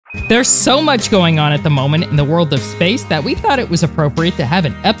There's so much going on at the moment in the world of space that we thought it was appropriate to have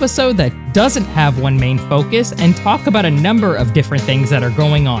an episode that doesn't have one main focus and talk about a number of different things that are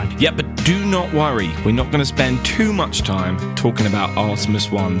going on. Yeah, but do not worry. We're not going to spend too much time talking about Artemis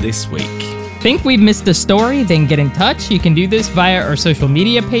 1 this week. Think we've missed a story? Then get in touch. You can do this via our social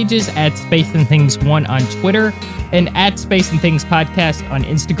media pages at Space and Things 1 on Twitter and at Space and Things Podcast on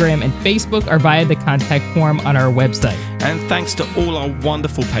Instagram and Facebook, or via the contact form on our website. And thanks to all our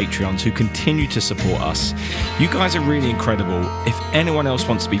wonderful Patreons who continue to support us. You guys are really incredible. If anyone else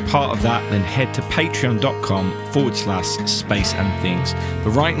wants to be part of that, then head to patreon.com/Space and Things.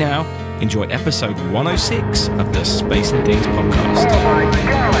 But right now, enjoy episode 106 of the Space and Things podcast. Oh my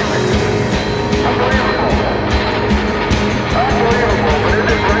God! Unbelievable, but is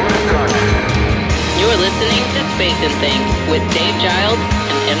it right to touch? You're listening to Space and Things with Dave Giles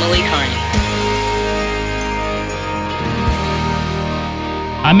and Emily Carney.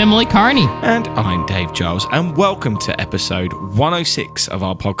 I'm Emily Carney. And I'm Dave Giles, and welcome to episode 106 of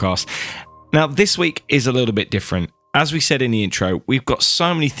our podcast. Now, this week is a little bit different. As we said in the intro, we've got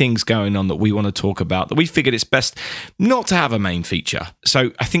so many things going on that we want to talk about that we figured it's best not to have a main feature.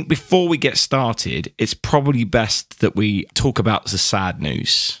 So I think before we get started, it's probably best that we talk about the sad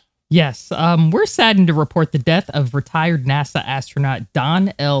news. Yes, we're saddened to report the death of retired NASA astronaut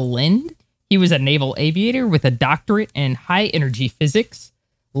Don L. Lind. He was a naval aviator with a doctorate in high-energy physics.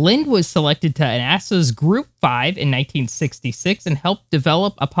 Lind was selected to NASA's Group 5 in 1966 and helped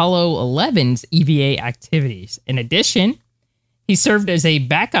develop Apollo 11's EVA activities. In addition, he served as a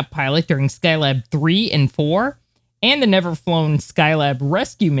backup pilot during Skylab 3 and 4 and the never-flown Skylab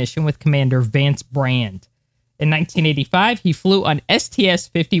rescue mission with Commander Vance Brand. In 1985, he flew on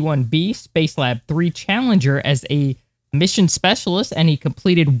STS-51B Spacelab 3 Challenger as a mission specialist, and he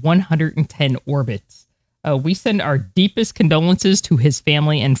completed 110 orbits. We send our deepest condolences to his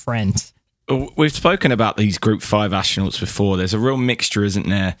family and friends. We've spoken about these Group 5 astronauts before. There's a real mixture, isn't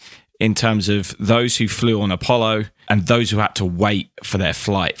there, in terms of those who flew on Apollo and those who had to wait for their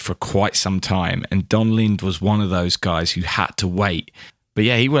flight for quite some time. And Don Lind was one of those guys who had to wait. But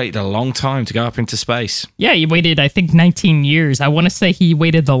yeah, he waited a long time to go up into space. Yeah, he waited, I think, 19 years. I want to say he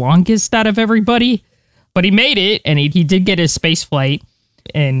waited the longest out of everybody. But he made it, and he did get his space flight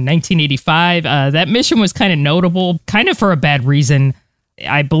in 1985. That mission was kind of notable, kind of for a bad reason.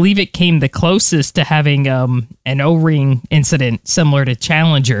 I believe it came the closest to having an O-ring incident similar to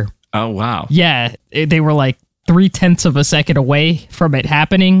Challenger. Oh, wow. Yeah, they were like 0.3 of a second away from it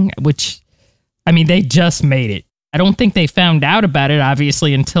happening, which, I mean, they just made it. I don't think they found out about it,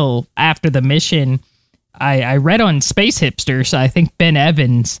 obviously, until after the mission. I read on Space Hipsters, I think Ben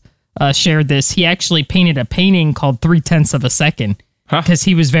Evans shared this. He actually painted a painting called 0.3 of a second. Because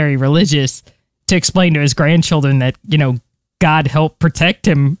he was very religious, to explain to his grandchildren that, you know, God helped protect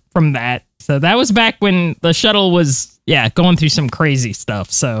him from that. So that was back when the shuttle was, going through some crazy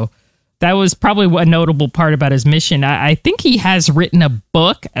stuff. So that was probably a notable part about his mission. I think he has written a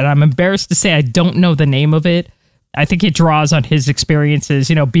book, and I'm embarrassed to say I don't know the name of it. I think it draws on his experiences,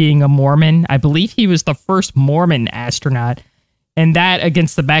 you know, being a Mormon. I believe he was the first Mormon astronaut, and that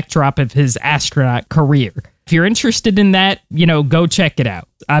against the backdrop of his astronaut career. If you're interested in that, you know, go check it out.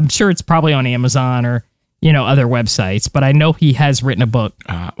 I'm sure it's probably on Amazon or, you know, other websites, but I know he has written a book.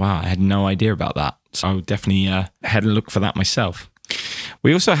 Wow, I had no idea about that. So I would definitely head and look for that myself.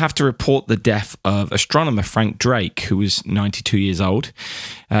 We also have to report the death of astronomer Frank Drake, who was 92 years old.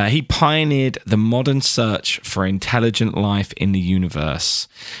 He pioneered the modern search for intelligent life in the universe.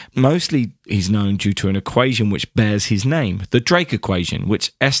 Mostly he's known due to an equation which bears his name, the Drake equation,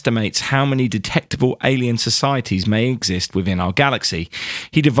 which estimates how many detectable alien societies may exist within our galaxy.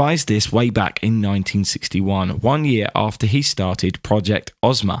 He devised this way back in 1961, 1 year after he started Project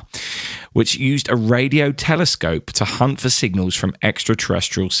Ozma, which used a radio telescope to hunt for signals from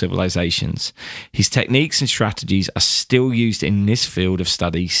extraterrestrial civilizations. His techniques and strategies are still used in this field of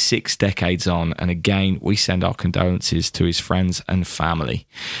study 6 decades on, and again, we send our condolences to his friends and family.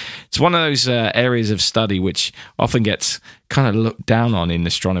 It's one of those areas of study which often gets kind of looked down on in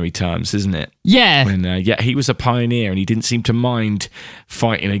astronomy terms, isn't it? Yeah. When, he was a pioneer, and he didn't seem to mind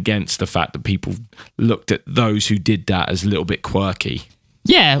fighting against the fact that people looked at those who did that as a little bit quirky.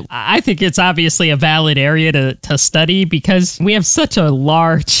 Yeah, I think it's obviously a valid area to study because we have such a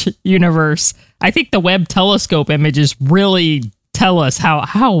large universe. I think the Webb telescope images really tell us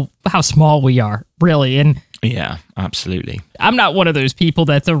how small we are, really. And yeah, absolutely. I'm not one of those people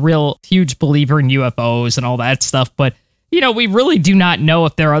that's a real huge believer in UFOs and all that stuff, but, you know, we really do not know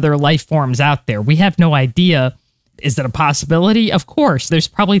if there are other life forms out there. We have no idea. Is it a possibility? Of course. There's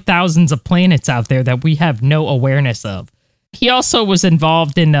probably thousands of planets out there that we have no awareness of. He also was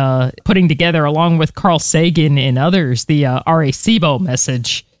involved in putting together, along with Carl Sagan and others, the Arecibo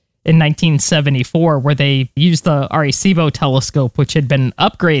message in 1974, where they used the Arecibo telescope, which had been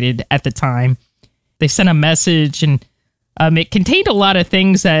upgraded at the time. They sent a message, and it contained a lot of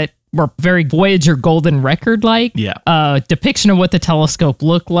things that were very Voyager Golden Record-like. Yeah. Depiction of what the telescope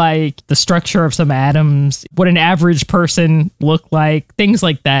looked like, the structure of some atoms, what an average person looked like, things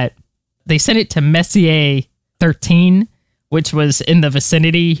like that. They sent it to Messier 13, which was in the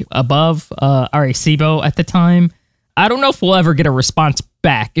vicinity above Arecibo at the time. I don't know if we'll ever get a response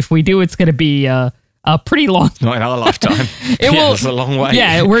back. If we do, it's going to be a pretty long... Not in our lifetime. It's a long way.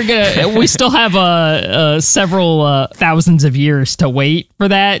 Yeah, we still have several thousands of years to wait for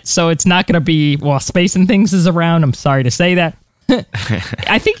that, so it's not going to be while Space and Things is around. I'm sorry to say that.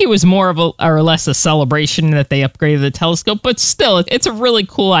 I think it was more of or less a celebration that they upgraded the telescope, but still, it's a really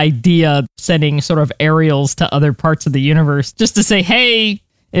cool idea, sending sort of aerials to other parts of the universe just to say, hey,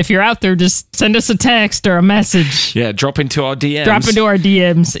 if you're out there, just send us a text or a message. Yeah, drop into our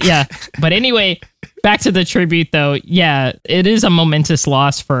DMs. Yeah. But anyway, back to the tribute, though. Yeah, it is a momentous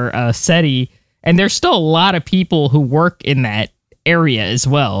loss for SETI, and there's still a lot of people who work in that area as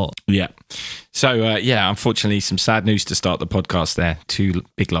well. Yeah. So, unfortunately, some sad news to start the podcast there. 2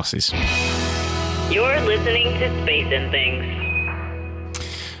 big losses. You're listening to Space and Things.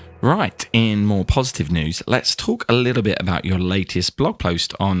 Right, in more positive news, let's talk a little bit about your latest blog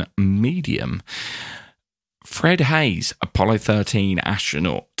post on Medium. Fred Hayes, Apollo 13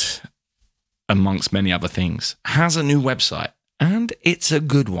 astronaut, amongst many other things, has a new website. And it's a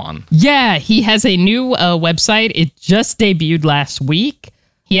good one. Yeah, he has a new website. It just debuted last week.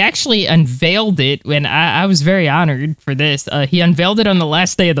 He actually unveiled it, and I was very honored for this. He unveiled it on the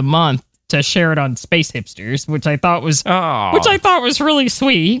last day of the month to share it on Space Hipsters, which I thought was really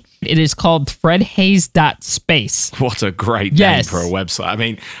sweet. It is called fredhayes.space. What a great name for a website. I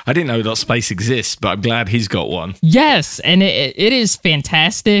mean, I didn't know that space exists, but I'm glad he's got one. Yes, and it is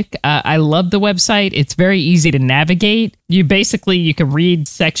fantastic. I love the website. It's very easy to navigate. You can read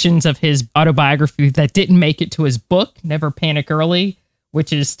sections of his autobiography that didn't make it to his book, Never Panic Early,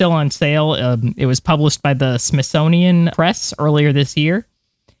 which is still on sale. It was published by the Smithsonian Press earlier this year.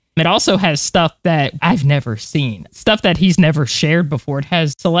 It also has stuff that I've never seen, stuff that he's never shared before. It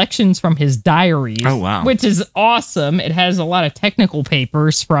has selections from his diaries, which is awesome. It has a lot of technical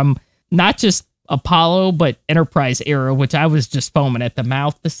papers from not just Apollo, but Enterprise era, which I was just foaming at the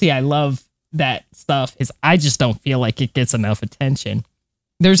mouth to see. I love that stuff. I just don't feel like it gets enough attention.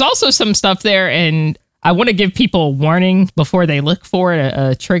 There's also some stuff there, and I want to give people a warning before they look for it,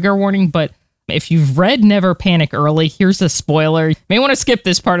 a trigger warning, but if you've read Never Panic Early, here's a spoiler. You may want to skip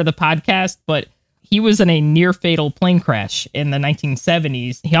this part of the podcast, but he was in a near-fatal plane crash in the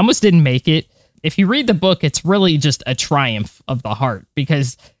 1970s. He almost didn't make it. If you read the book, it's really just a triumph of the heart,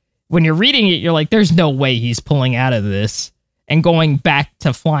 because when you're reading it, you're like, there's no way he's pulling out of this and going back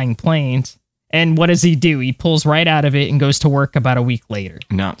to flying planes. And what does he do? He pulls right out of it and goes to work about a week later.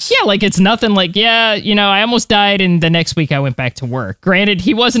 Nuts. Yeah, like it's nothing like, I almost died and the next week I went back to work. Granted,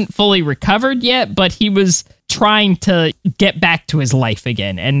 he wasn't fully recovered yet, but he was trying to get back to his life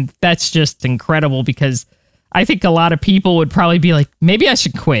again. And that's just incredible, because I think a lot of people would probably be like, maybe I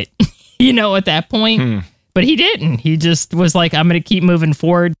should quit, at that point. But he didn't. He just was like, I'm going to keep moving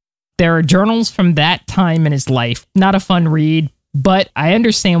forward. There are journals from that time in his life. Not a fun read, but I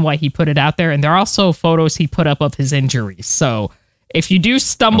understand why he put it out there. And there are also photos he put up of his injuries. So if you do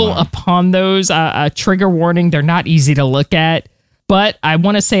stumble upon those, a trigger warning, they're not easy to look at. But I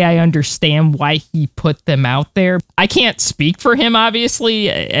want to say I understand why he put them out there. I can't speak for him, obviously,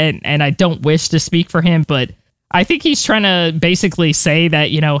 and I don't wish to speak for him, but I think he's trying to basically say that,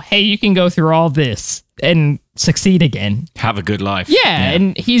 hey, you can go through all this and succeed again. Have a good life. Yeah,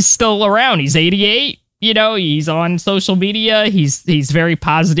 and he's still around. He's 88. He's on social media. He's very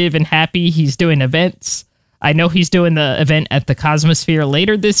positive and happy. He's doing events. I know he's doing the event at the Cosmosphere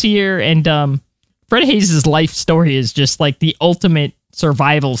later this year. And Fred Hayes' life story is just like the ultimate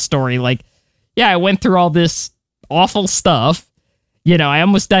survival story. Like, yeah, I went through all this awful stuff. I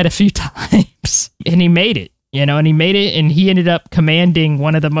almost died a few times. And he made it. And he ended up commanding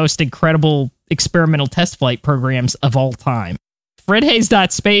one of the most incredible experimental test flight programs of all time.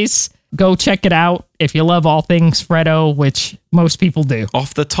 fredhayes.space. Go check it out if you love all things Freddo, which most people do.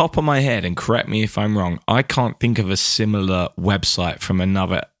 Off the top of my head, and correct me if I'm wrong, I can't think of a similar website from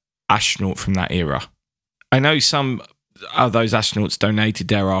another astronaut from that era. I know some of those astronauts donated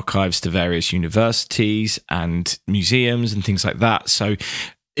their archives to various universities and museums and things like that. So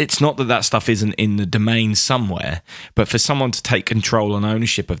it's not that that stuff isn't in the domain somewhere, but for someone to take control and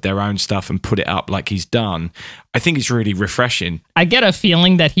ownership of their own stuff and put it up like he's done, I think it's really refreshing. I get a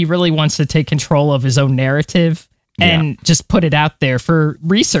feeling that he really wants to take control of his own narrative and just put it out there for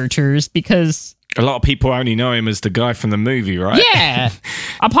researchers, because a lot of people only know him as the guy from the movie, right? Yeah.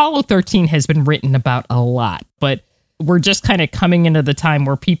 Apollo 13 has been written about a lot, but we're just kind of coming into the time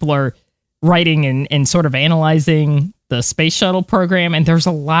where people are writing and sort of analyzing the space shuttle program, and there's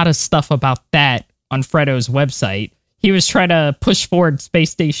a lot of stuff about that on Freddo's website. He was trying to push forward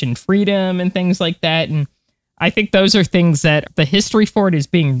space station freedom and things like that, and I think those are things that the history for it is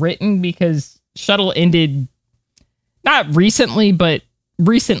being written, because shuttle ended not recently, but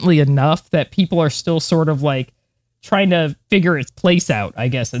recently enough that people are still sort of like trying to figure its place out, I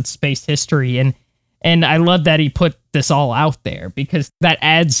guess, in space history. And I love that he put this all out there, because that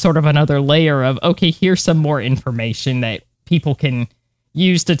adds sort of another layer of, okay, here's some more information that people can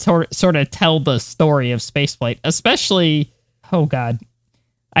use to sort of tell the story of spaceflight, especially, oh God,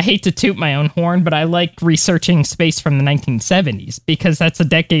 I hate to toot my own horn, but I like researching space from the 1970s, because that's a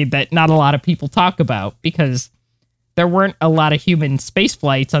decade that not a lot of people talk about, because there weren't a lot of human space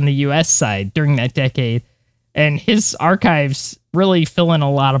flights on the US side during that decade, and his archives really fill in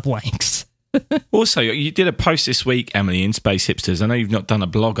a lot of blanks. Also, you did a post this week, Emily, in Space Hipsters. I know you've not done a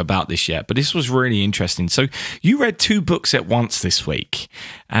blog about this yet, but this was really interesting. So you read 2 books at once this week,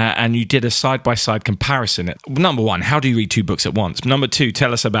 and you did a side-by-side comparison. Number 1, how do you read 2 books at once? Number 2,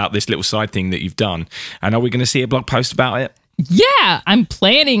 tell us about this little side thing that you've done. And are we going to see a blog post about it? Yeah, I'm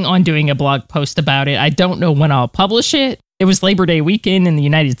planning on doing a blog post about it. I don't know when I'll publish it. It was Labor Day weekend in the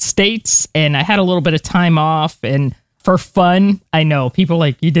United States, and I had a little bit of time off, and for fun, I know people are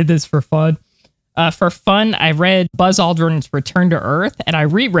like, you did this for fun. For fun, I read Buzz Aldrin's Return to Earth, and I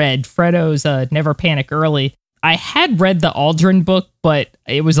reread Freddo's Never Panic Early. I had read the Aldrin book, but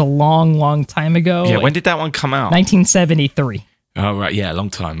it was a long, long time ago. Yeah, when did that one come out? 1973. Oh, right. Yeah, a long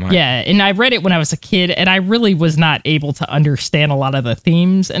time. Right. Yeah, and I read it when I was a kid, and I really was not able to understand a lot of the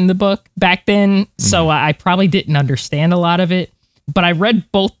themes in the book back then, so I probably didn't understand a lot of it. But I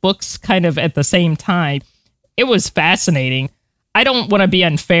read both books kind of at the same time. It was fascinating. I don't want to be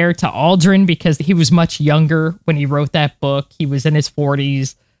unfair to Aldrin, because he was much younger when he wrote that book. He was in his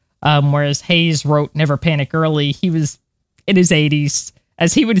 40s, whereas Hayes wrote Never Panic Early. He was in his 80s,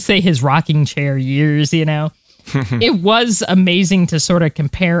 as he would say, his rocking chair years, you know. It was amazing to sort of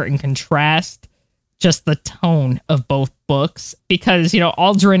compare and contrast just the tone of both books, because, you know,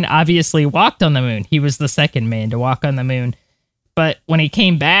 Aldrin obviously walked on the moon. He was the second man to walk on the moon. But when he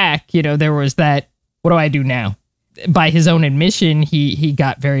came back, you know, there was that, what do I do now? By his own admission, he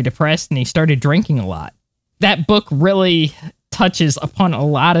got very depressed and he started drinking a lot. That book really touches upon a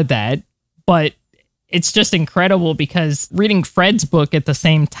lot of that, but it's just incredible, because reading Fred's book at the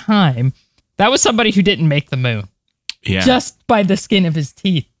same time, that was somebody who didn't make the moon. Yeah. Just by the skin of his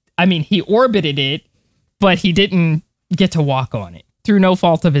teeth. I mean, he orbited it, but he didn't get to walk on it through no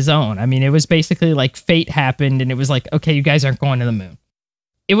fault of his own. I mean, it was basically like fate happened, and it was like, okay, you guys aren't going to the moon.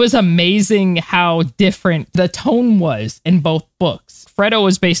 It was amazing how different the tone was in both books. Freddo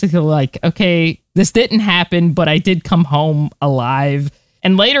was basically like, okay, this didn't happen, but I did come home alive.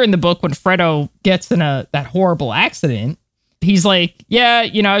 And later in the book, when Freddo gets in that horrible accident, he's like, yeah,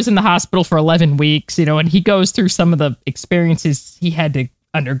 you know, I was in the hospital for 11 weeks, you know, and he goes through some of the experiences he had to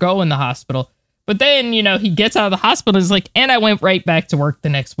undergo in the hospital. But then, you know, he gets out of the hospital and is like, and I went right back to work the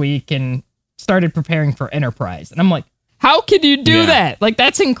next week and started preparing for Enterprise. And I'm like, how could you do that? Like,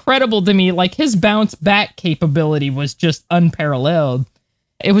 that's incredible to me. Like, his bounce back capability was just unparalleled.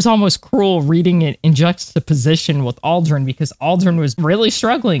 It was almost cruel reading it in juxtaposition with Aldrin, because Aldrin was really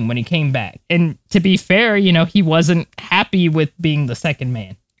struggling when he came back. And to be fair, you know, he wasn't happy with being the second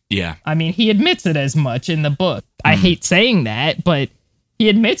man. Yeah. I mean, he admits it as much in the book. I hate saying that, but he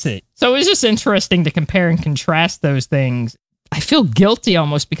admits it. So it was just interesting to compare and contrast those things. I feel guilty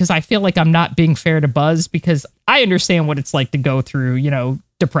almost, because I feel like I'm not being fair to Buzz, because I understand what it's like to go through, you know,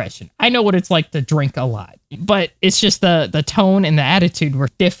 depression. I know what it's like to drink a lot, but it's just the tone and the attitude were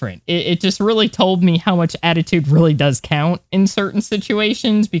different. It just really told me how much attitude really does count in certain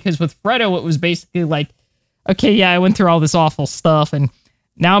situations, because with Freddo, it was basically like, okay, yeah, I went through all this awful stuff and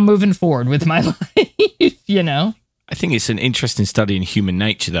now I'm moving forward with my life, you know? I think it's an interesting study in human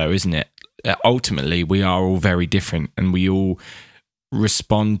nature, though, isn't it? Ultimately, we are all very different, and we all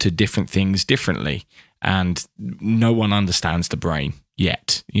respond to different things differently, and no one understands the brain.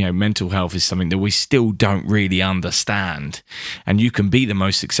 yet. You know, mental health is something that we still don't really understand. And you can be the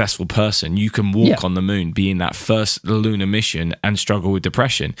most successful person. You can walk on the moon, be in that first lunar mission and struggle with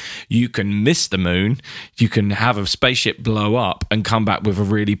depression. You can miss the moon. You can have a spaceship blow up and come back with a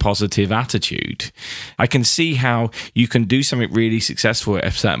really positive attitude. I can see how you can do something really successful at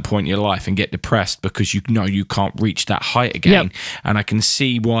a certain point in your life and get depressed because you know you can't reach that height again. And I can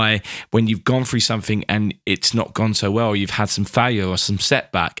see why when you've gone through something and it's not gone so well, you've had some failure or some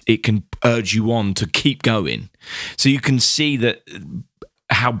setback, it can urge you on to keep going. So you can see that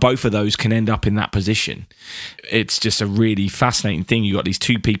how both of those can end up in that position. It's just a really fascinating thing. You got these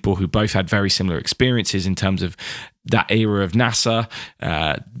two people who both had very similar experiences in terms of that era of NASA,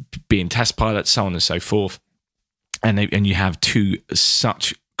 being test pilots, so on and so forth. And you have two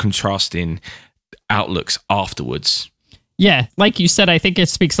such contrasting outlooks afterwards. Yeah, like you said, I think it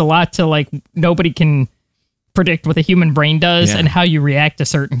speaks a lot to like nobody can predict what the human brain does and how you react to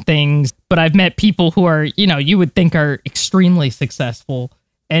certain things. But I've met people who are, you know, you would think are extremely successful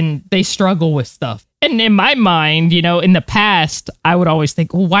and they struggle with stuff. And in my mind, you know, in the past, I would always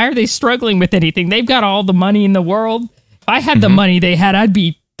think, well, why are they struggling with anything? They've got all the money in the world. If I had the money they had, I'd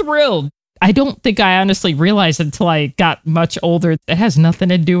be thrilled. I don't think I honestly realized until I got much older. It has nothing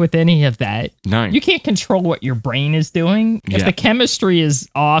to do with any of that. No. You can't control what your brain is doing. If the chemistry is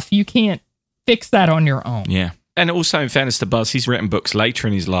off, you can't fix that on your own. Yeah. And also, in fairness to Buzz, he's written books later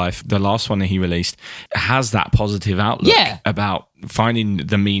in his life. The last one that he released has that positive outlook about finding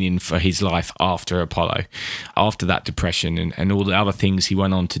the meaning for his life after Apollo, after that depression and all the other things he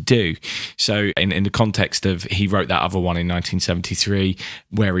went on to do. So in the context of, he wrote that other one in 1973,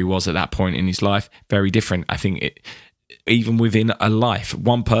 where he was at that point in his life, very different. I think even within a life,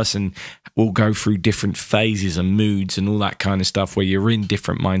 one person will go through different phases and moods and all that kind of stuff where you're in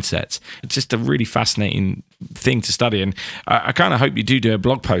different mindsets. It's just a really fascinating thing to study. And I kind of hope you do a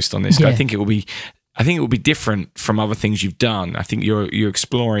blog post on this. I think it will be different from other things you've done. I think you're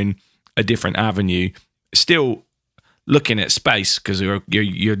exploring a different avenue, still looking at space because you're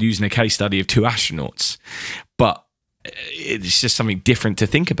using a case study of two astronauts, but it's just something different to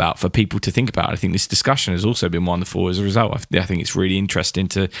think about, for people to think about. I think this discussion has also been wonderful as a result. I think it's really interesting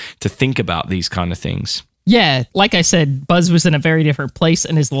to think about these kind of things. Yeah, like I said, Buzz was in a very different place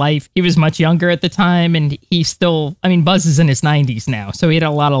in his life. He was much younger at the time, and he still, I mean, Buzz is in his 90s now, so he had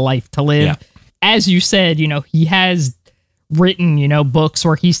a lot of life to live. Yeah. As you said, you know, he has written, you know, books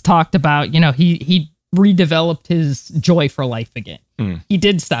where he's talked about, you know, he redeveloped his joy for life again. He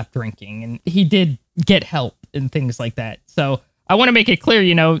did stop drinking, and he did get help and things like that. So I want to make it clear,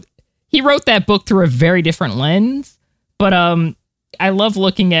 you know, he wrote that book through a very different lens, but I love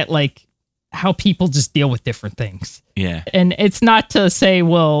looking at like how people just deal with different things. Yeah. And it's not to say,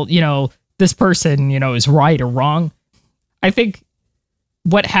 well, you know, this person, you know, is right or wrong. I think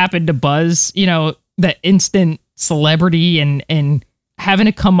what happened to Buzz, you know, the instant celebrity and having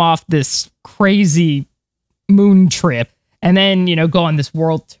to come off this crazy moon trip and then, you know, go on this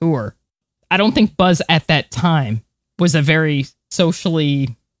world tour. I don't think Buzz at that time was a very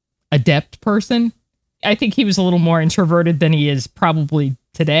socially adept person. I think he was a little more introverted than he is probably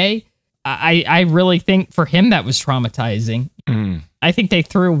today. I really think for him that was traumatizing. I think they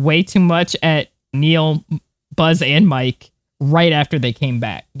threw way too much at Neil, Buzz, and Mike right after they came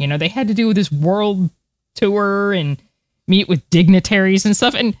back. You know, they had to do this world tour and meet with dignitaries and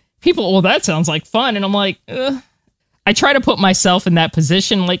stuff. And people, well, that sounds like fun. And I'm like, ugh. I try to put myself in that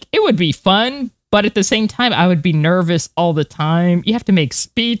position. Like, it would be fun, but at the same time, I would be nervous all the time. You have to make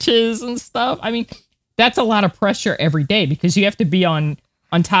speeches and stuff. I mean, that's a lot of pressure every day because you have to be on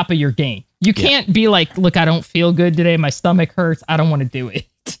top of your game. You can't be like, look, I don't feel good today. My stomach hurts. I don't want to do it.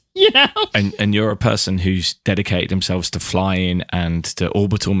 You know? And you're a person who's dedicated themselves to flying and to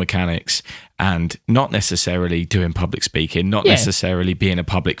orbital mechanics and not necessarily doing public speaking, not necessarily being a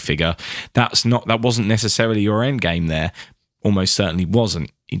public figure. That wasn't necessarily your end game there. Almost certainly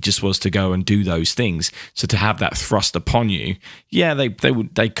wasn't. It just was to go and do those things. So to have that thrust upon you, they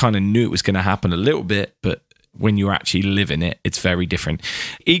kind of knew it was going to happen a little bit, but when you're actually living it, it's very different.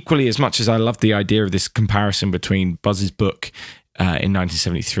 Equally, as much as I love the idea of this comparison between Buzz's book in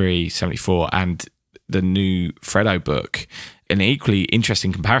 1973, 74, and the new Freddo book, an equally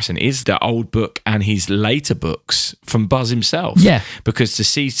interesting comparison is the old book and his later books from Buzz himself. Yeah. Because to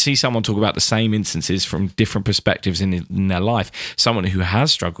see someone talk about the same instances from different perspectives in their life, someone who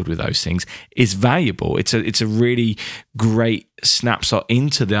has struggled with those things, is valuable. It's a really great snapshot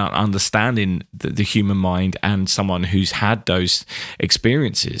into the understanding the human mind and someone who's had those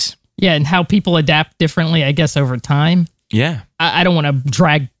experiences. Yeah, and how people adapt differently, I guess, over time. Yeah. I don't want to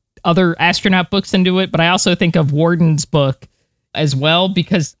drag other astronaut books into it, but I also think of Warden's book, as well,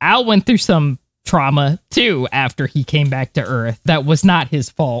 because Al went through some trauma too after he came back to Earth. That was not his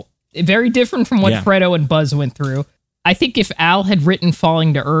fault. Very different from what Freddo and Buzz went through. I think if Al had written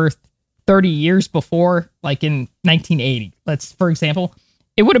Falling to Earth 30 years before, like in 1980, for example,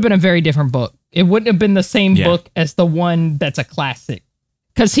 it would have been a very different book. It wouldn't have been the same book as the one that's a classic,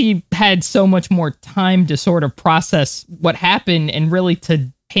 because he had so much more time to sort of process what happened and really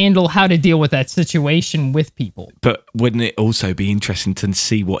to handle how to deal with that situation with people. But wouldn't it also be interesting to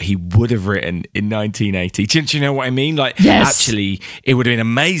see what he would have written in 1980? Do you know what I mean? Like, actually, it would have been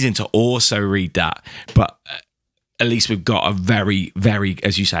amazing to also read that. But at least we've got a very, very,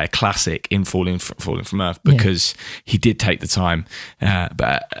 as you say, a classic in Falling from Earth, because he did take the time.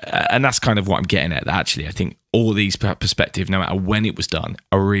 And that's kind of what I'm getting at. Actually, I think all these perspectives, no matter when it was done,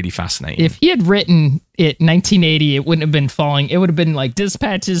 are really fascinating. If he had written it 1980, it wouldn't have been Falling. It would have been like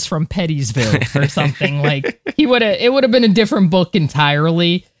Dispatches from Pettysville or something. Like it would have been a different book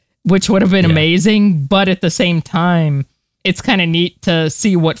entirely, which would have been amazing. But at the same time, it's kind of neat to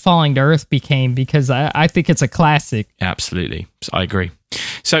see what Falling to Earth became, because I think it's a classic. Absolutely. I agree.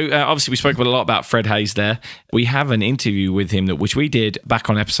 So obviously we spoke a lot about Fred Hayes there. We have an interview with him which we did back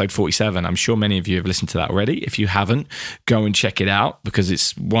on episode 47. I'm sure many of you have listened to that already. If you haven't, go and check it out, because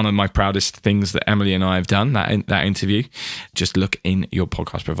it's one of my proudest things that Emily and I have done, that interview. Just look in your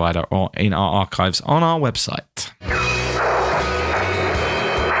podcast provider or in our archives on our website. Stand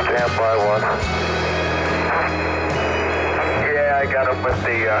by one. Yeah, I got him with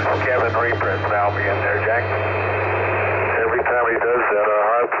the Kevin reprints now being there, Jack. Every time he does that, our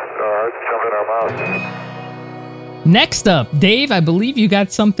hearts jump in our mouths. Next up, Dave, I believe you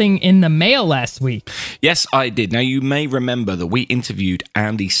got something in the mail last week. Yes, I did. Now, you may remember that we interviewed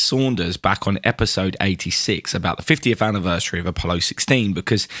Andy Saunders back on episode 86 about the 50th anniversary of Apollo 16,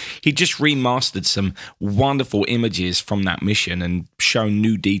 because he just remastered some wonderful images from that mission and shown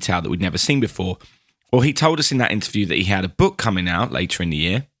new detail that we'd never seen before. Well, he told us in that interview that he had a book coming out later in the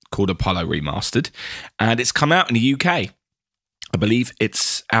year called Apollo Remastered, and it's come out in the UK. I believe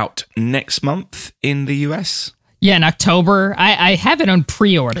it's out next month in the US. Yeah, in October. I have it on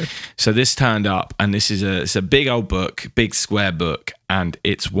pre-order. So this turned up, and it's a big old book, big square book, and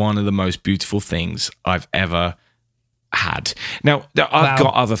it's one of the most beautiful things I've ever had. Now, I've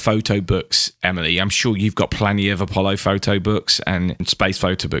got other photo books, Emily. I'm sure you've got plenty of Apollo photo books and space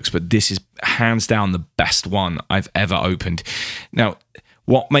photo books, but this is hands down the best one I've ever opened. Now,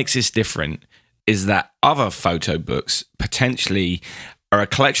 what makes this different is that other photo books potentially are a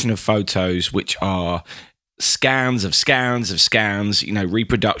collection of photos which are scans of scans of scans,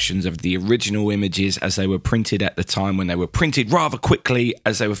 reproductions of the original images as they were printed at the time, when they were printed rather quickly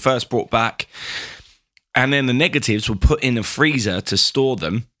as they were first brought back. And then the negatives were put in a freezer to store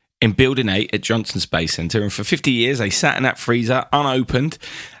them in Building 8 at Johnson Space Center. And for 50 years, they sat in that freezer unopened.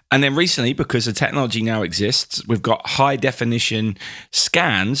 And then recently, because the technology now exists, we've got high definition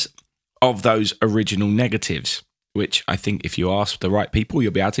scans of those original negatives, which I think if you ask the right people,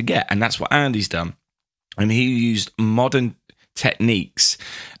 you'll be able to get. And that's what Andy's done. And he used modern techniques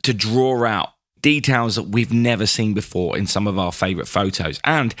to draw out details that we've never seen before in some of our favorite photos.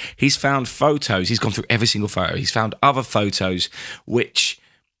 And he's found photos, he's gone through every single photo. He's found other photos which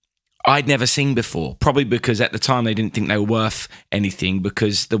I'd never seen before, probably because at the time they didn't think they were worth anything,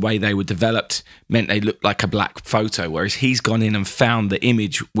 because the way they were developed meant they looked like a black photo, whereas he's gone in and found the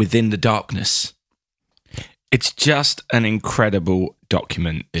image within the darkness. It's just an incredible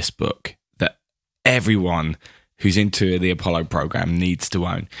document, this book, that everyone who's into the Apollo program needs to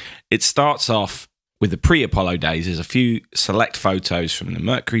own. It starts off with the pre-Apollo days. There's a few select photos from the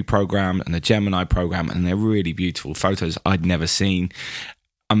Mercury program and the Gemini program, and they're really beautiful photos I'd never seen.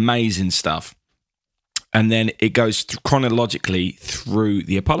 Amazing stuff. And then it goes chronologically through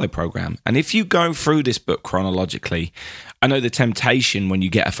the Apollo program. And if you go through this book chronologically, I know the temptation when you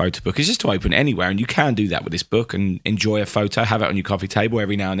get a photo book is just to open it anywhere, and you can do that with this book and enjoy a photo, have it on your coffee table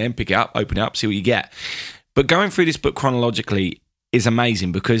every now and then, pick it up, open it up, see what you get. But going through this book chronologically is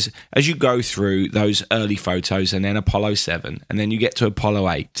amazing, because as you go through those early photos and then Apollo 7 and then you get to Apollo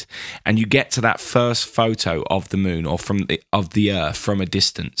 8 and you get to that first photo of the moon or of the Earth from a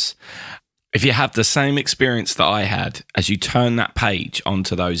distance, if you have the same experience that I had as you turn that page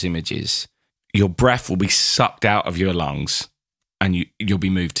onto those images, your breath will be sucked out of your lungs and you'll be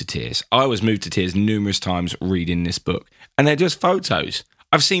moved to tears. I was moved to tears numerous times reading this book, and they're just photos.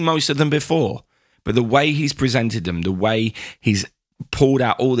 I've seen most of them before, but the way he's presented them, the way he's pulled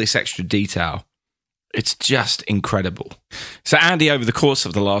out all this extra detail, it's just incredible. So Andy, over the course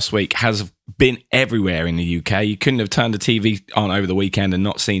of the last week, has been everywhere in the UK. You couldn't have turned the TV on over the weekend and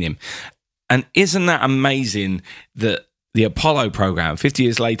not seen him. And isn't that amazing that the Apollo program, 50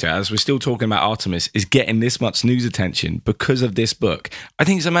 years later, as we're still talking about Artemis, is getting this much news attention because of this book. I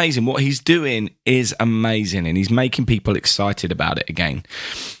think it's amazing. What he's doing is amazing, and he's making people excited about it again.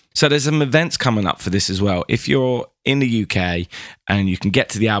 So there's some events coming up for this as well. If you're in the UK and you can get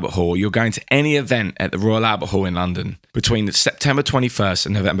to the Albert Hall, you're going to any event at the Royal Albert Hall in London between September 21st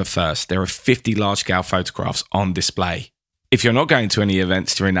and November 1st, there are 50 large-scale photographs on display. If you're not going to any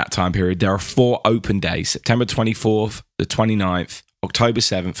events during that time period, there are 4 open days, September 24th, the 29th, October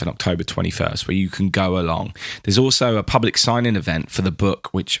 7th and October 21st, where you can go along. There's also a public signing event for the book,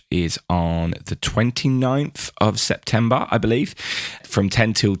 which is on the 29th of September, I believe, from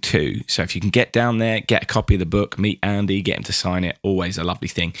 10 till 2. So if you can get down there, get a copy of the book, meet Andy, get him to sign it, always a lovely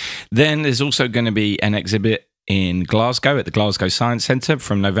thing. Then there's also going to be an exhibit in Glasgow at the Glasgow Science Centre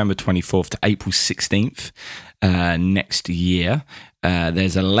from November 24th to April 16th next year.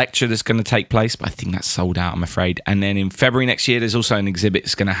 There's a lecture that's going to take place, but I think that's sold out, I'm afraid. And then in February next year, there's also an exhibit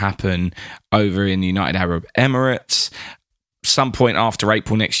that's going to happen over in the United Arab Emirates. Some point after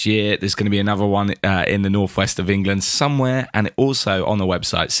April next year, there's going to be another one in the northwest of England somewhere. And it also on the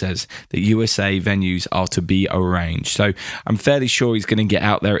website says that USA venues are to be arranged. So I'm fairly sure he's going to get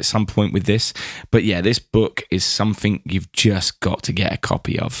out there at some point with this. But yeah, this book is something you've just got to get a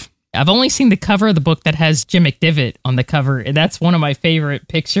copy of. I've only seen the cover of the book that has Jim McDivitt on the cover, and that's one of my favorite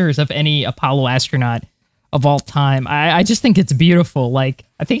pictures of any Apollo astronaut of all time. I just think it's beautiful. Like,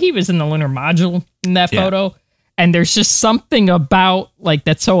 I think he was in the lunar module in that photo, and there's just something about, like,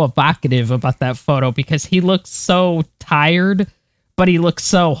 that's so evocative about that photo because he looks so tired, but he looks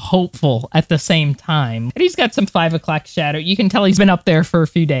so hopeful at the same time. And he's got some 5 o'clock shadow. You can tell he's been up there for a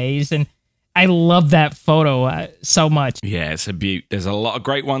few days, and I love that photo so much. Yeah, it's a beaut. There's a lot of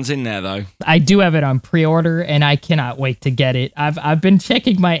great ones in there, though. I do have it on pre-order, and I cannot wait to get it. I've been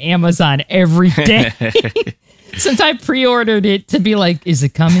checking my Amazon every day since I pre-ordered it to be like, is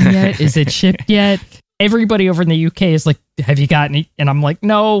it coming yet? Is it shipped yet? Everybody over in the UK is like, have you gotten it? And I'm like,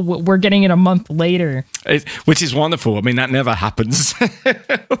 no, we're getting it a month later. Which is wonderful. I mean, that never happens.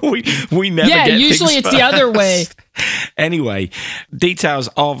 we never get things usually it's the other way. Anyway, details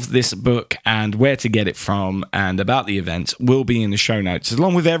of this book and where to get it from and about the events will be in the show notes,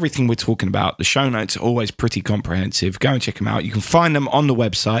 along with everything we're talking about. The show notes are always pretty comprehensive. Go and check them out. You can find them on the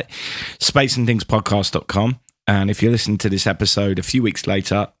website, spaceandthingspodcast.com. And if you listen to this episode a few weeks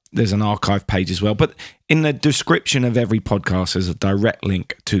later, there's an archive page as well. But in the description of every podcast, there's a direct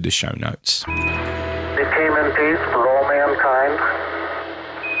link to the show notes. It came in peace for all mankind.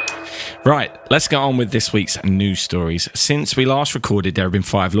 Right, let's get on with this week's news stories. Since we last recorded, there have been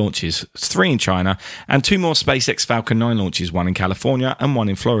 5 launches, 3 in China, and 2 more SpaceX Falcon 9 launches, 1 in California and 1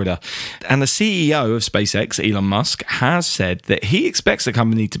 in Florida. And the CEO of SpaceX, Elon Musk, has said that he expects the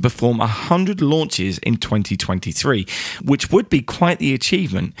company to perform 100 launches in 2023, which would be quite the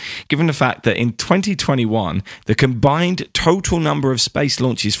achievement, given the fact that in 2021, the combined total number of space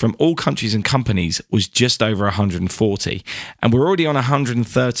launches from all countries and companies was just over 140. And we're already on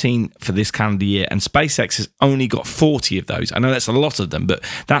 113 for this calendar year, and SpaceX has only got 40 of those. I know that's a lot of them, but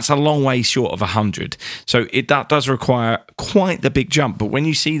that's a long way short of 100. So that does require quite the big jump. But when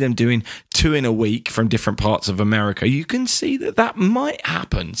you see them doing 2 in a week from different parts of America, you can see that might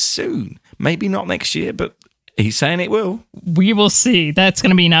happen soon. Maybe not next year, but he's saying it will. We will see. That's going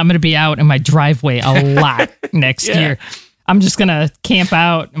to mean I'm going to be out in my driveway a lot next year. I'm just going to camp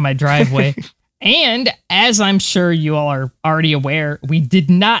out in my driveway. And as I'm sure you all are already aware, we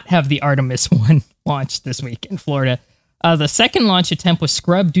did not have the Artemis 1 launch this week in Florida. The second launch attempt was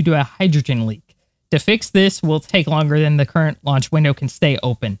scrubbed due to a hydrogen leak. To fix this will take longer than the current launch window can stay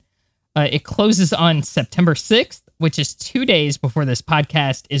open. It closes on September 6th, which is 2 days before this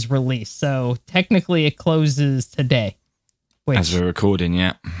podcast is released. So technically it closes today. As we're recording,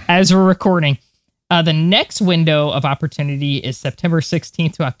 yeah. As we're recording. The next window of opportunity is September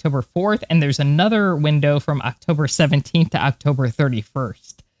 16th to October 4th, and there's another window from October 17th to October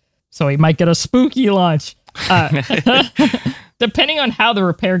 31st. So we might get a spooky launch. Depending on how the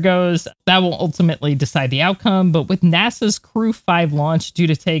repair goes, that will ultimately decide the outcome, but with NASA's Crew 5 launch due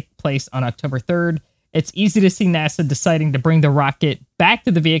to take place on October 3rd, it's easy to see NASA deciding to bring the rocket back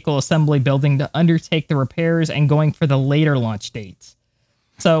to the vehicle assembly building to undertake the repairs and going for the later launch dates.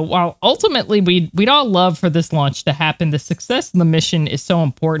 So while ultimately we'd all love for this launch to happen, the success of the mission is so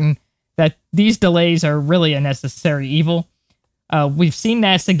important that these delays are really a necessary evil. We've seen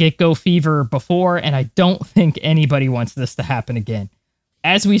NASA get go fever before, and I don't think anybody wants this to happen again.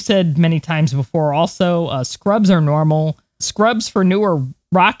 As we said many times before also, scrubs are normal. Scrubs for newer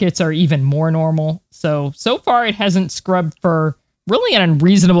rockets are even more normal. So far it hasn't scrubbed for really an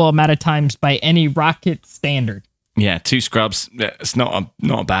unreasonable amount of times by any rocket standard. Yeah, 2 scrubs. It's not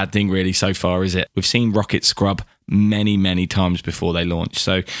a bad thing really so far, is it? We've seen rockets scrub many times before they launch.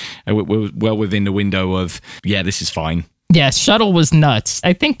 So we're well within the window of, yeah, this is fine. Yeah, shuttle was nuts.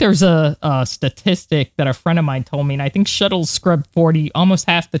 I think there's a statistic that a friend of mine told me, and I think shuttles scrubbed 40 almost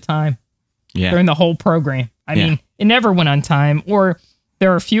half the time during the whole program. I mean, it never went on time, or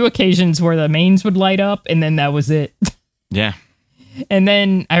there are a few occasions where the mains would light up, and then that was it. Yeah. And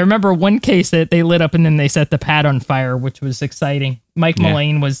then I remember one case that they lit up and then they set the pad on fire, which was exciting. Mike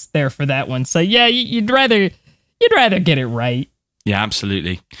Mullane was there for that one. So yeah, you'd rather get it right. Yeah,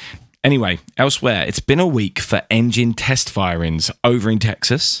 absolutely. Anyway, elsewhere, it's been a week for engine test firings. Over in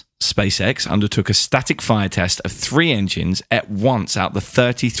Texas, SpaceX undertook a static fire test of 3 engines at once out the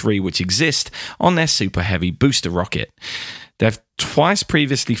 33 which exist on their Super Heavy booster rocket. They've twice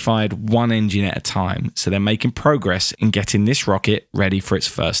previously fired 1 engine at a time, so they're making progress in getting this rocket ready for its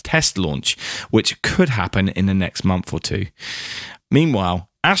first test launch, which could happen in the next month or 2. Meanwhile,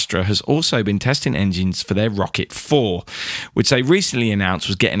 Astra has also been testing engines for their Rocket 4, which they recently announced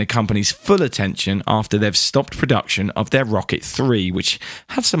was getting the company's full attention after they've stopped production of their Rocket 3, which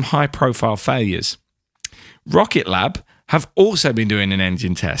had some high-profile failures. Rocket Lab have also been doing an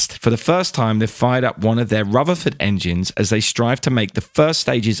engine test. For the first time, they've fired up one of their Rutherford engines as they strive to make the first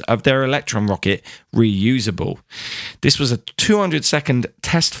stages of their Electron rocket reusable. This was a 200-second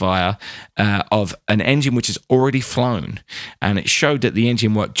test fire of an engine which has already flown, and it showed that the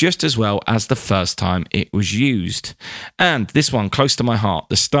engine worked just as well as the first time it was used. And this one, close to my heart,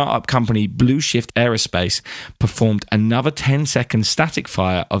 the startup company Blue Shift Aerospace performed another 10-second static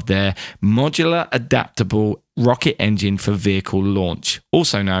fire of their modular adaptable rocket engine for vehicle launch,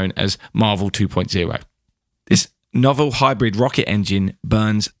 also known as Marvel 2.0. This novel hybrid rocket engine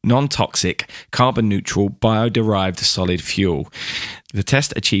burns non-toxic, carbon-neutral, bio-derived solid fuel. The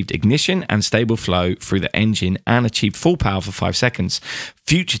test achieved ignition and stable flow through the engine and achieved full power for 5 seconds.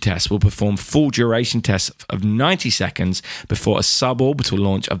 Future tests will perform full duration tests of 90 seconds before a suborbital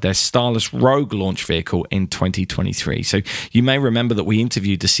launch of their Starless Rogue launch vehicle in 2023. So you may remember that we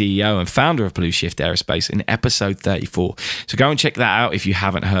interviewed the CEO and founder of Blue Shift Aerospace in episode 34. So go and check that out if you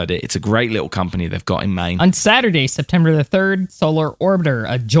haven't heard it. It's a great little company they've got in Maine. On Saturday, September the 3rd, Solar Orbiter,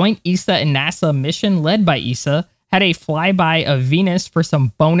 a joint ESA and NASA mission led by ESA, had a flyby of Venus for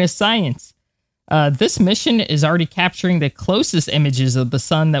some bonus science. This mission is already capturing the closest images of the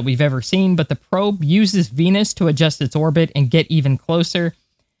sun that we've ever seen, but the probe uses Venus to adjust its orbit and get even closer.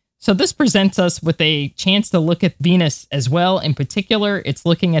 So this presents us with a chance to look at Venus as well. In particular, it's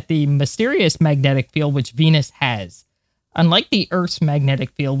looking at the mysterious magnetic field which Venus has. Unlike the Earth's magnetic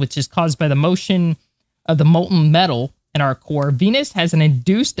field, which is caused by the motion of the molten metal in our core, Venus has an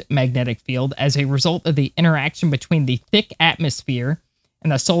induced magnetic field as a result of the interaction between the thick atmosphere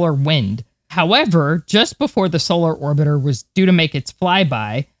and the solar wind. However, just before the solar orbiter was due to make its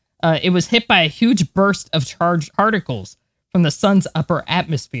flyby, it was hit by a huge burst of charged particles from the sun's upper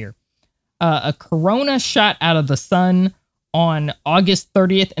atmosphere. A corona shot out of the sun on August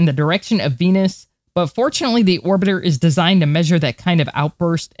 30th in the direction of Venus, but fortunately the orbiter is designed to measure that kind of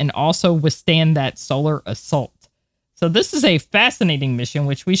outburst and also withstand that solar assault. So this is a fascinating mission,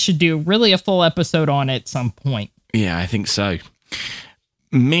 which we should do really a full episode on at some point. Yeah, I think so.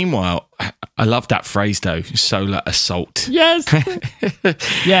 Meanwhile, I love that phrase though, solar assault. Yes.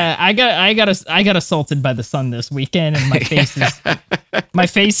 Yeah, I got assaulted by the sun this weekend, and my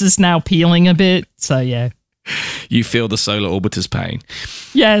face is now peeling a bit. So yeah. You feel the solar orbiter's pain.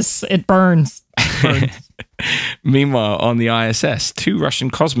 Yes, it burns. Meanwhile, on the ISS, 2 Russian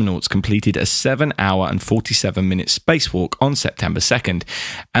cosmonauts completed a 7-hour and 47-minute spacewalk on September 2nd,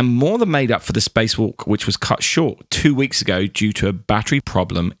 and more than made up for the spacewalk, which was cut short 2 weeks ago due to a battery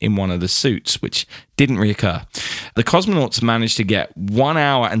problem in one of the suits, which didn't reoccur. The cosmonauts managed to get 1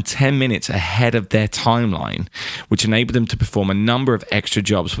 hour and 10 minutes ahead of their timeline, which enabled them to perform a number of extra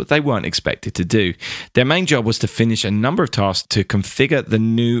jobs that they weren't expected to do. Their main job was to finish a number of tasks to configure the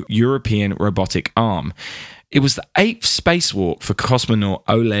new European robotic arm. It was the 8th spacewalk for cosmonaut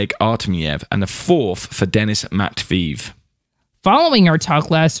Oleg Artemyev and the 4th for Denis Matveev. Following our talk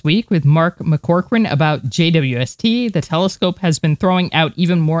last week with Mark McCorcoran about JWST, the telescope has been throwing out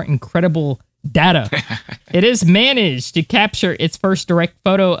even more incredible data. It has managed to capture its first direct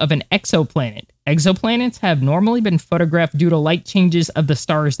photo of an exoplanet. Exoplanets have normally been photographed due to light changes of the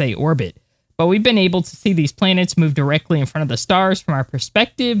stars they orbit, but we've been able to see these planets move directly in front of the stars from our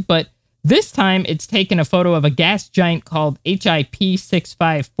perspective, but this time it's taken a photo of a gas giant called HIP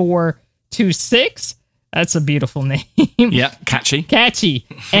 65426. That's a beautiful name. Yeah, catchy. Catchy.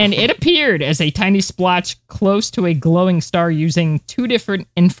 And it appeared as a tiny splotch close to a glowing star using 2 different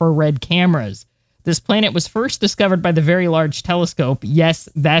infrared cameras. This planet was first discovered by the Very Large Telescope, yes,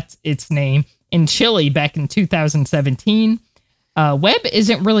 that's its name, in Chile back in 2017. Webb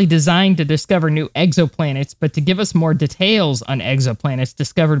isn't really designed to discover new exoplanets, but to give us more details on exoplanets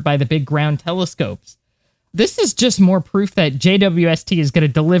discovered by the big ground telescopes. This is just more proof that JWST is going to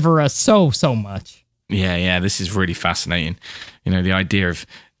deliver us so much. Yeah, this is really fascinating. You know, the idea of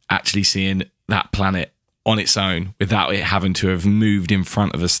actually seeing that planet on its own without it having to have moved in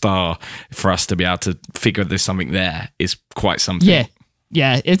front of a star for us to be able to figure there's something there is quite something.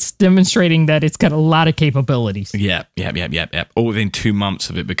 Yeah, it's demonstrating that it's got a lot of capabilities. Yeah. All within 2 months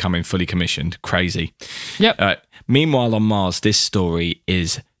of it becoming fully commissioned. Crazy. Yep. Meanwhile, on Mars, this story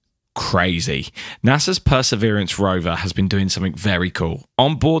is crazy. NASA's Perseverance rover has been doing something very cool.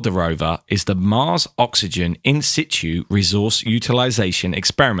 On board the rover is the Mars Oxygen In Situ Resource Utilization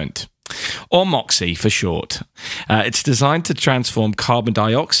Experiment, or MOXIE for short. It's designed to transform carbon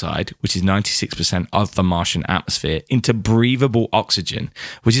dioxide, which is 96% of the Martian atmosphere, into breathable oxygen,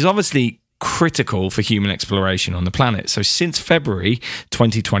 which is obviously critical for human exploration on the planet. So since February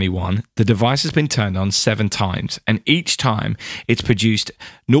 2021, the device has been turned on 7 times, and each time it's produced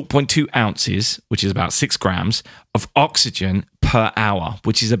 0.2 ounces, which is about 6 grams, of oxygen per hour,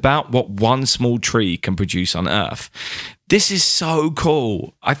 which is about what one small tree can produce on Earth. This is so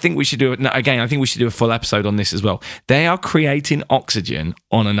cool. I think we should do it. I think we should do a full episode on this as well. They are creating oxygen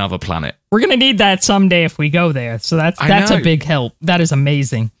on another planet. We're going to need that someday if we go there. So that's a big help. That is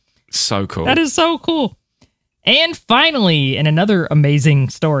amazing. So cool. That is so cool. And finally, in another amazing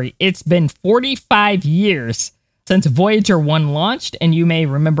story, it's been 45 years since Voyager 1 launched, and you may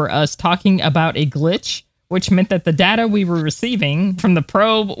remember us talking about a glitch, which meant that the data we were receiving from the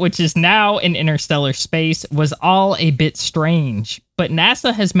probe, which is now in interstellar space, was all a bit strange. But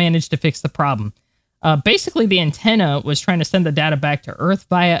NASA has managed to fix the problem. Basically, the antenna was trying to send the data back to Earth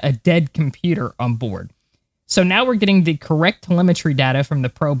via a dead computer on board. So now we're getting the correct telemetry data from the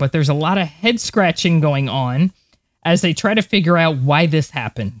probe, but there's a lot of head scratching going on as they try to figure out why this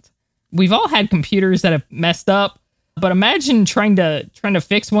happened. We've all had computers that have messed up, but imagine trying to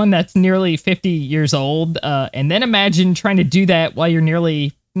fix one that's nearly 50 years old, and then imagine trying to do that while you're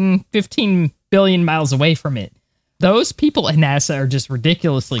nearly 15 billion miles away from it. Those people at NASA are just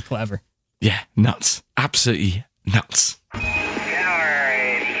ridiculously clever. Yeah, nuts. Absolutely nuts.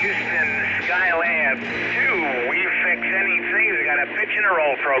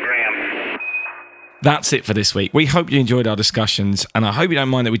 Program. That's it for this week. We hope you enjoyed our discussions, and I hope you don't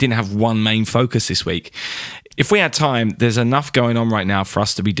mind that we didn't have one main focus this week. If we had time, there's enough going on right now for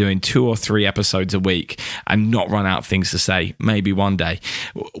us to be doing 2 or 3 episodes a week and not run out of things to say, maybe one day,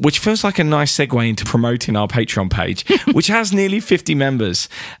 which feels like a nice segue into promoting our Patreon page, which has nearly 50 members.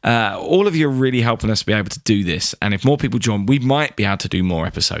 All of you are really helping us be able to do this, and if more people join, we might be able to do more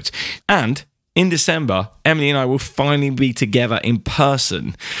episodes. And in December, Emily and I will finally be together in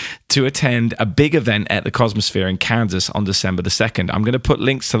person to attend a big event at the Cosmosphere in Kansas on December the 2nd. I'm going to put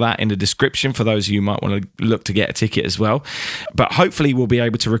links to that in the description for those of you who might want to look to get a ticket as well. But hopefully we'll be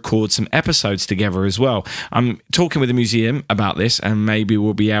able to record some episodes together as well. I'm talking with the museum about this, and maybe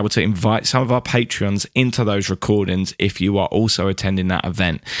we'll be able to invite some of our Patreons into those recordings if you are also attending that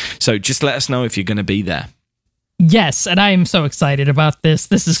event. So just let us know if you're going to be there. Yes, and I am so excited about this.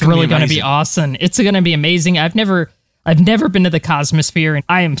 This is really going to be awesome. It's going to be amazing. I've never been to the Cosmosphere, and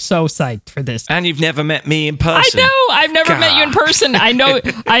I am so psyched for this. And you've never met me in person. I know. I've never met you in person. I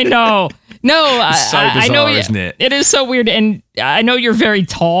know. No, it's so bizarre, I know. Isn't it? It is so weird, and I know you're very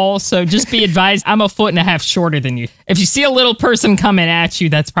tall, so just be advised, I'm 1.5 feet shorter than you. If you see a little person coming at you,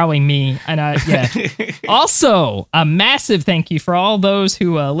 that's probably me. And yeah. Also, a massive thank you for all those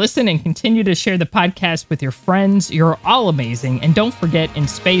who listen and continue to share the podcast with your friends. You're all amazing, and don't forget, in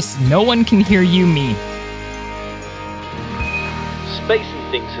space, no one can hear you mean. Space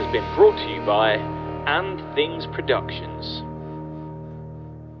and Things has been brought to you by And Things Productions.